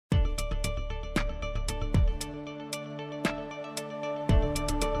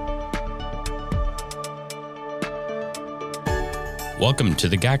Welcome to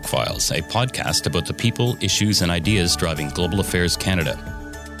the GAC Files, a podcast about the people, issues and ideas driving Global Affairs Canada.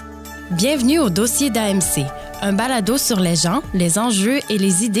 Bienvenue au dossier d'AMC, un balado sur les gens, les enjeux et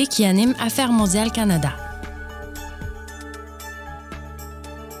les idées qui animent Affaires mondiales Canada.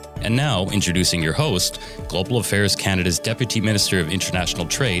 And now, introducing your host, Global Affairs Canada's Deputy Minister of International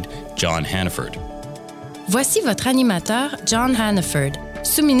Trade, John Hannaford. Voici votre animateur, John Hannaford,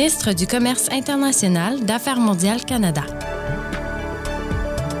 sous-ministre du Commerce international d'Affaires mondiales Canada.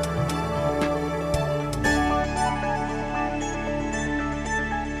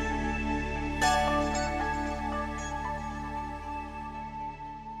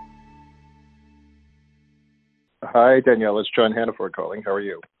 Hi, Danielle. It's John Hannaford calling. How are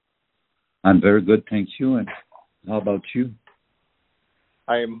you? I'm very good, thank you. And how about you?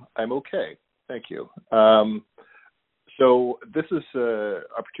 I'm okay, thank you. So this is an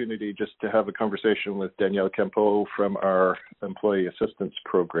opportunity just to have a conversation with Danielle Campeau from our Employee Assistance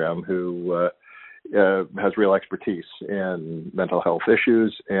Program, who has real expertise in mental health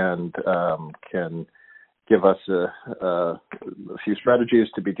issues and can give us a few strategies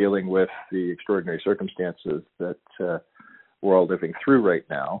to be dealing with the extraordinary circumstances that we're all living through right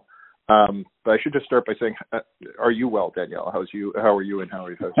now. But I should just start by saying, are you well, Danielle? How are you, and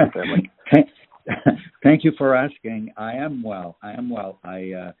how's your family? Thank you for asking. I am well.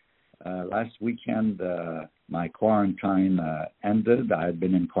 Last weekend, my quarantine ended. I had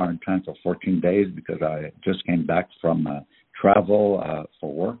been in quarantine for 14 days because I just came back from travel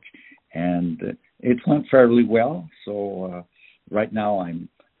for work, and it went fairly well. So right now I'm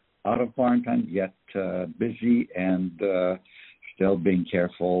out of quarantine, yet busy and still being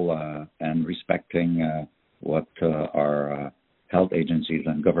careful and respecting what our health agencies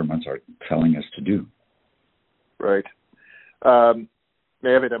and governments are telling us to do. Right.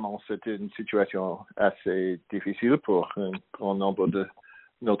 Mais évidemment, c'est une situation assez difficile pour un grand nombre de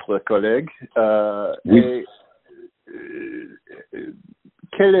notre collègues. Oui.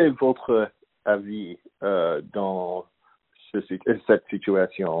 Quel est votre avis dans cette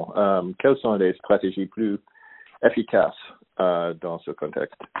situation? Quelles sont les stratégies plus efficaces dans ce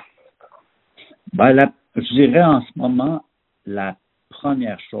contexte? Je dirais en ce moment, la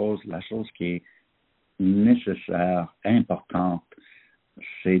première chose, la chose qui est nécessaire, importante,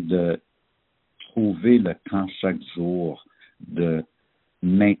 c'est de trouver le temps chaque jour de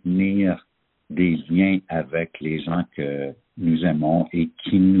maintenir des liens avec les gens que nous aimons et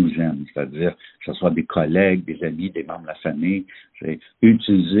qui nous aiment, c'est-à-dire que ce soit des collègues, des amis, des membres de la famille, c'est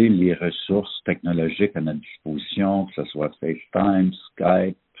utiliser les ressources technologiques à notre disposition, que ce soit FaceTime,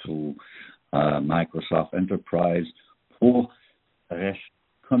 Skype ou Microsoft Enterprise, pour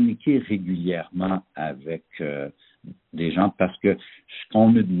communiquer régulièrement avec des gens, parce que ce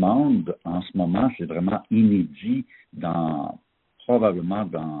qu'on nous demande en ce moment, c'est vraiment inédit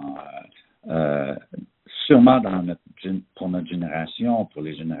sûrement pour notre génération, pour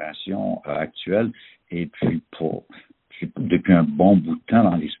les générations actuelles, et puis depuis un bon bout de temps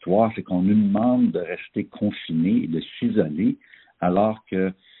dans l'histoire, c'est qu'on nous demande de rester confinés et de s'isoler, alors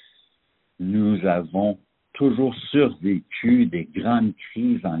que nous avons toujours survécu des grandes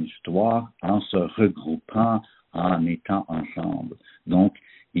crises dans l'histoire en se regroupant, en étant ensemble. Donc,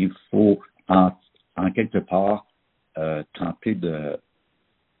 il faut en quelque part tenter de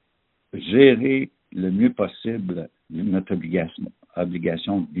gérer le mieux possible notre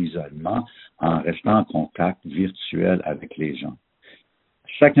obligation d'isolement en restant en contact virtuel avec les gens.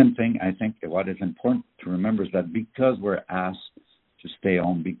 Second thing, I think what is important to remember is that because we're asked to stay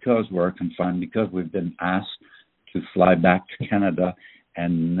home, because we're confined, because we've been asked to fly back to Canada,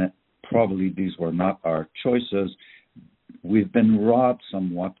 and probably these were not our choices, we've been robbed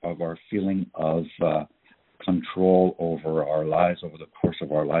somewhat of our feeling of control over our lives, over the course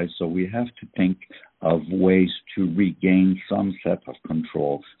of our lives. So we have to think of ways to regain some sense of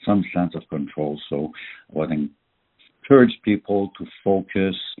control. So I would encourage people to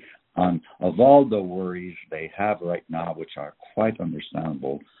focus on, of all the worries they have right now, which are quite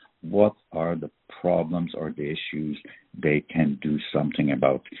understandable, what are the problems or the issues they can do something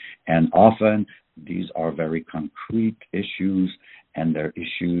about. And often these are very concrete issues, and they're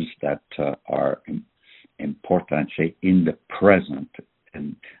issues that are important, say, in the present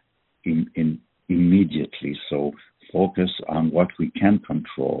and immediately. So focus on what we can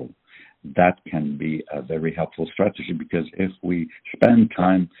control. That can be a very helpful strategy, because if we spend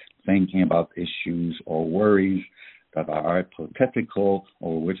time thinking about issues or worries that are hypothetical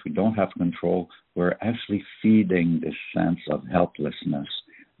or which we don't have control, we're actually feeding this sense of helplessness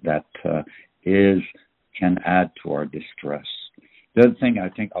that can add to our distress. The other thing I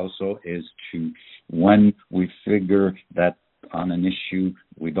think also is to, when we figure that on an issue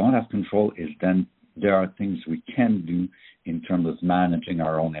managing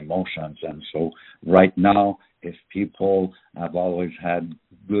our own emotions. And so right now, if people have always had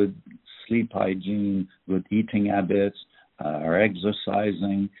good sleep hygiene, good eating habits, are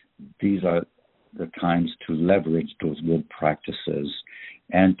exercising, these are the times to leverage those good practices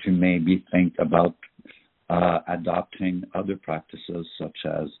and to maybe think about adopting other practices such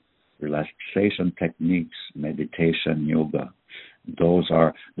as relaxation techniques, meditation, yoga. Those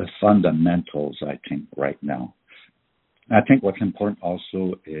are the fundamentals, I think, right now. I think what's important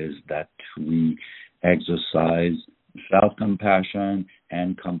also is that we exercise self-compassion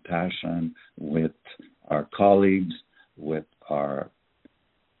and compassion with our colleagues, with our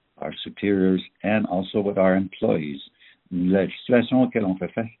superiors, and also with our employees. La situation auquel on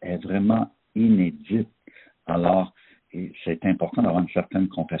fait face est vraiment inédite. Alors, c'est important d'avoir une certaine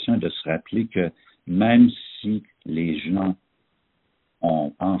compassion et de se rappeler que même si les gens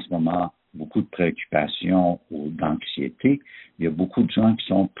ont en ce moment beaucoup de préoccupations ou d'anxiété, il y a beaucoup de gens qui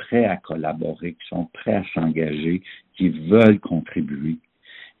sont prêts à collaborer, qui sont prêts à s'engager, qui veulent contribuer.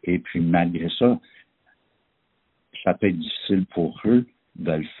 Et puis, malgré ça, ça peut être difficile pour eux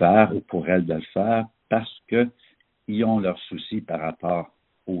de le faire ou pour elles de le faire parce qu'ils ont leurs soucis par rapport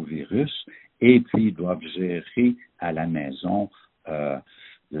au virus et puis ils doivent gérer à la maison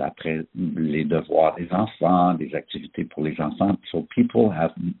les devoirs des enfants, des activités pour les enfants. So people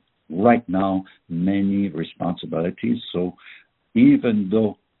have right now many responsibilities. So even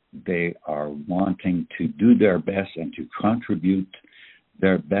though they are wanting to do their best and to contribute,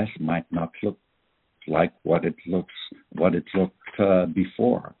 their best might not look like what it looked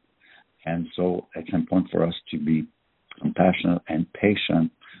before. And so it's important for us to be compassionate and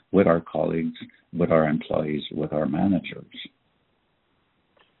patient with our colleagues, with our employees, with our managers.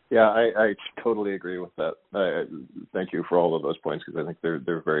 Yeah, I totally agree with that. Thank you for all of those points because I think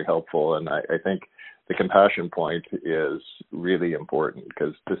they're very helpful. And I think the compassion point is really important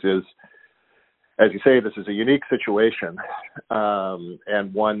because this is, as you say, this is a unique situation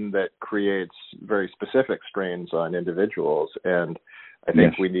and one that creates very specific strains on individuals. And I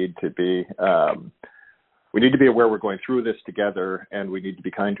think we need to be aware we're going through this together, and we need to be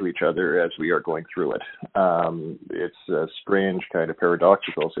kind to each other as we are going through it. It's a strange kind of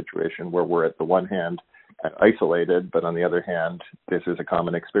paradoxical situation where we're at the one hand isolated, but on the other hand, this is a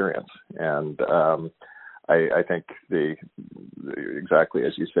common experience. And I think exactly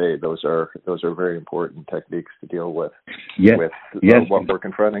as you say, those are very important techniques to deal with what we're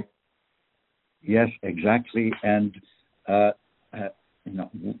confronting. Yes, exactly. And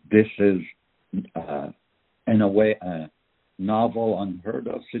this is in a way a novel, unheard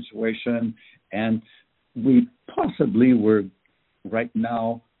of situation, and we possibly were right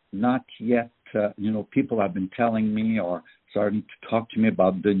now not yet. People have been telling me or starting to talk to me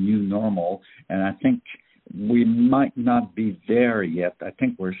about the new normal, and I think we might not be there yet. I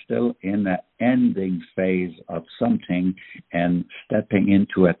think we're still in the ending phase of something and stepping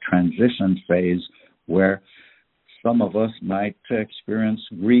into a transition phase where some of us might experience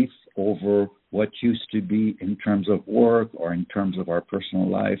grief over what used to be in terms of work or in terms of our personal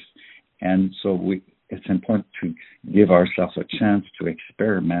life. And so it's important to give ourselves a chance to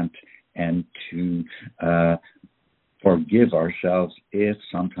experiment and to forgive ourselves if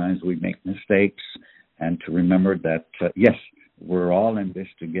sometimes we make mistakes, and to remember that, yes, we're all in this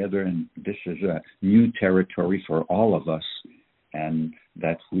together, and this is a new territory for all of us, and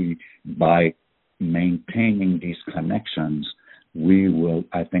that by maintaining these connections, we will,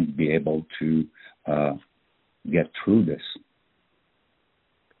 I think, be able to get through this.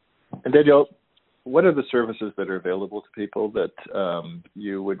 And Danielle, what are the services that are available to people that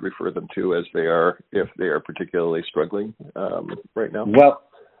you would refer them to if they are particularly struggling right now?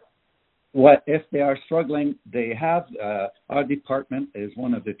 Well, if they are struggling, they have our department is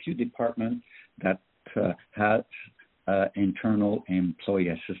one of the few departments that has internal employee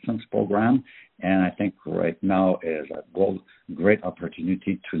assistance program, and I think right now is a great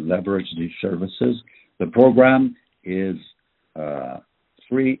opportunity to leverage these services. The program is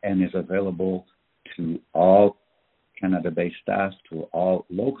free and is available to all Canada-based staff, to all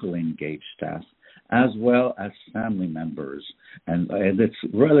locally engaged staff, as well as family members. And it's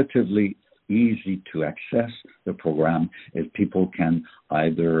relatively easy to access the program if people can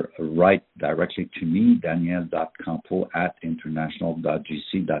either write directly to me,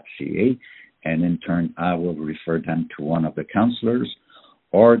 daniel.campo@international.gc.ca, and in turn I will refer them to one of the counselors,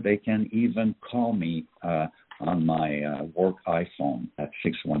 or they can even call me on my work iPhone at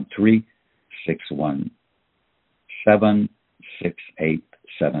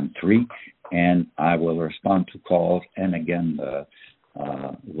 613-617-6873, and I will respond to calls, and again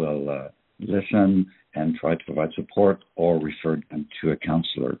will listen and try to provide support or refer them to a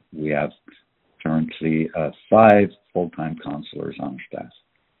counselor. We have currently 5 full-time counselors on staff.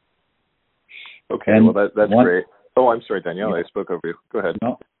 Okay, well, that's great. Oh, I'm sorry, Danielle, I spoke over you. Go ahead.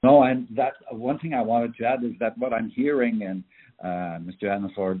 No, and that one thing I wanted to add is that what I'm hearing, and Mr.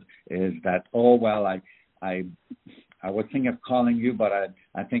 Hannaford, is that, I was thinking of calling you, but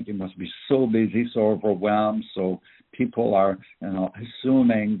I think you must be so busy, so overwhelmed, so people are,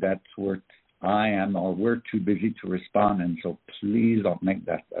 assuming that we're too busy to respond, and so please don't make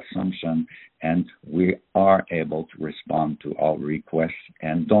that assumption, and we are able to respond to all requests,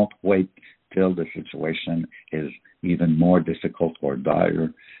 and don't wait till the situation is even more difficult or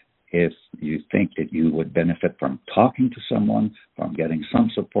dire. If you think that you would benefit from talking to someone, from getting some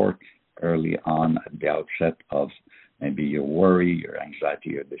support early on at the outset of maybe your worry, your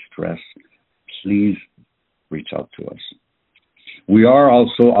anxiety, your distress, please reach out to us. We are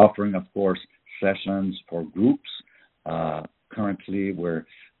also offering, of course, sessions for groups. Currently, we're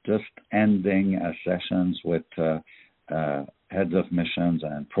just ending sessions with heads of missions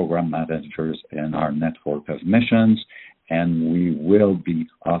and program managers in our network of missions, and we will be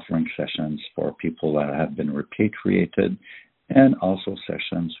offering sessions for people that have been repatriated and also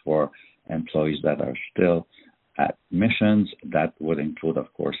sessions for employees that are still at missions. That would include,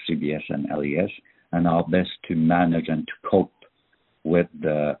 of course, CBS and LES, and our best to manage and to cope with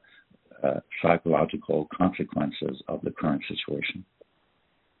the psychological consequences of the current situation.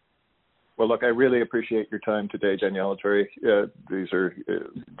 Well, look, I really appreciate your time today, Danielle. These are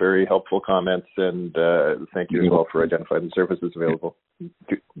very helpful comments, and thank you as well for identifying the services available.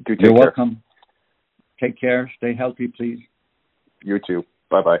 You're welcome. Take care. Stay healthy, please. You too.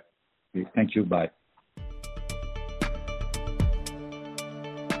 Bye-bye. Thank you. Bye.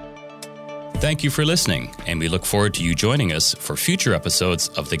 Thank you for listening, and we look forward to you joining us for future episodes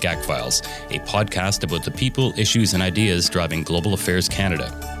of The GAC Files, a podcast about the people, issues, and ideas driving Global Affairs Canada.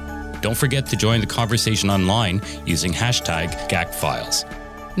 Don't forget to join the conversation online using #GACFiles.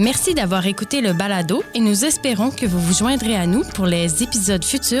 Merci d'avoir écouté le balado et nous espérons que vous vous joindrez à nous pour les épisodes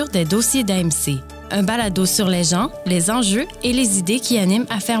futurs des Dossiers d'AMC, un balado sur les gens, les enjeux et les idées qui animent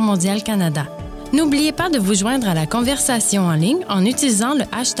Affaires mondiales Canada. N'oubliez pas de vous joindre à la conversation en ligne en utilisant le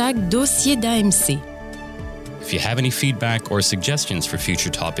 #Dossier d'AMC. If you have any feedback or suggestions for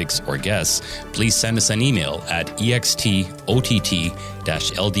future topics or guests, please send us an email at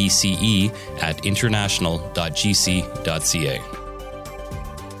extot-ldce@international.gc.ca.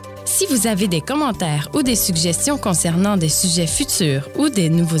 Si vous avez des commentaires ou des suggestions concernant des sujets futurs ou des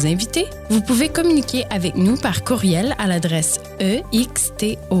nouveaux invités, vous pouvez communiquer avec nous par courriel à l'adresse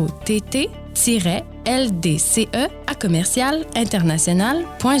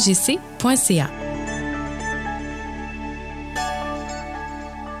extot-ldce@commercialinternational.gc.ca.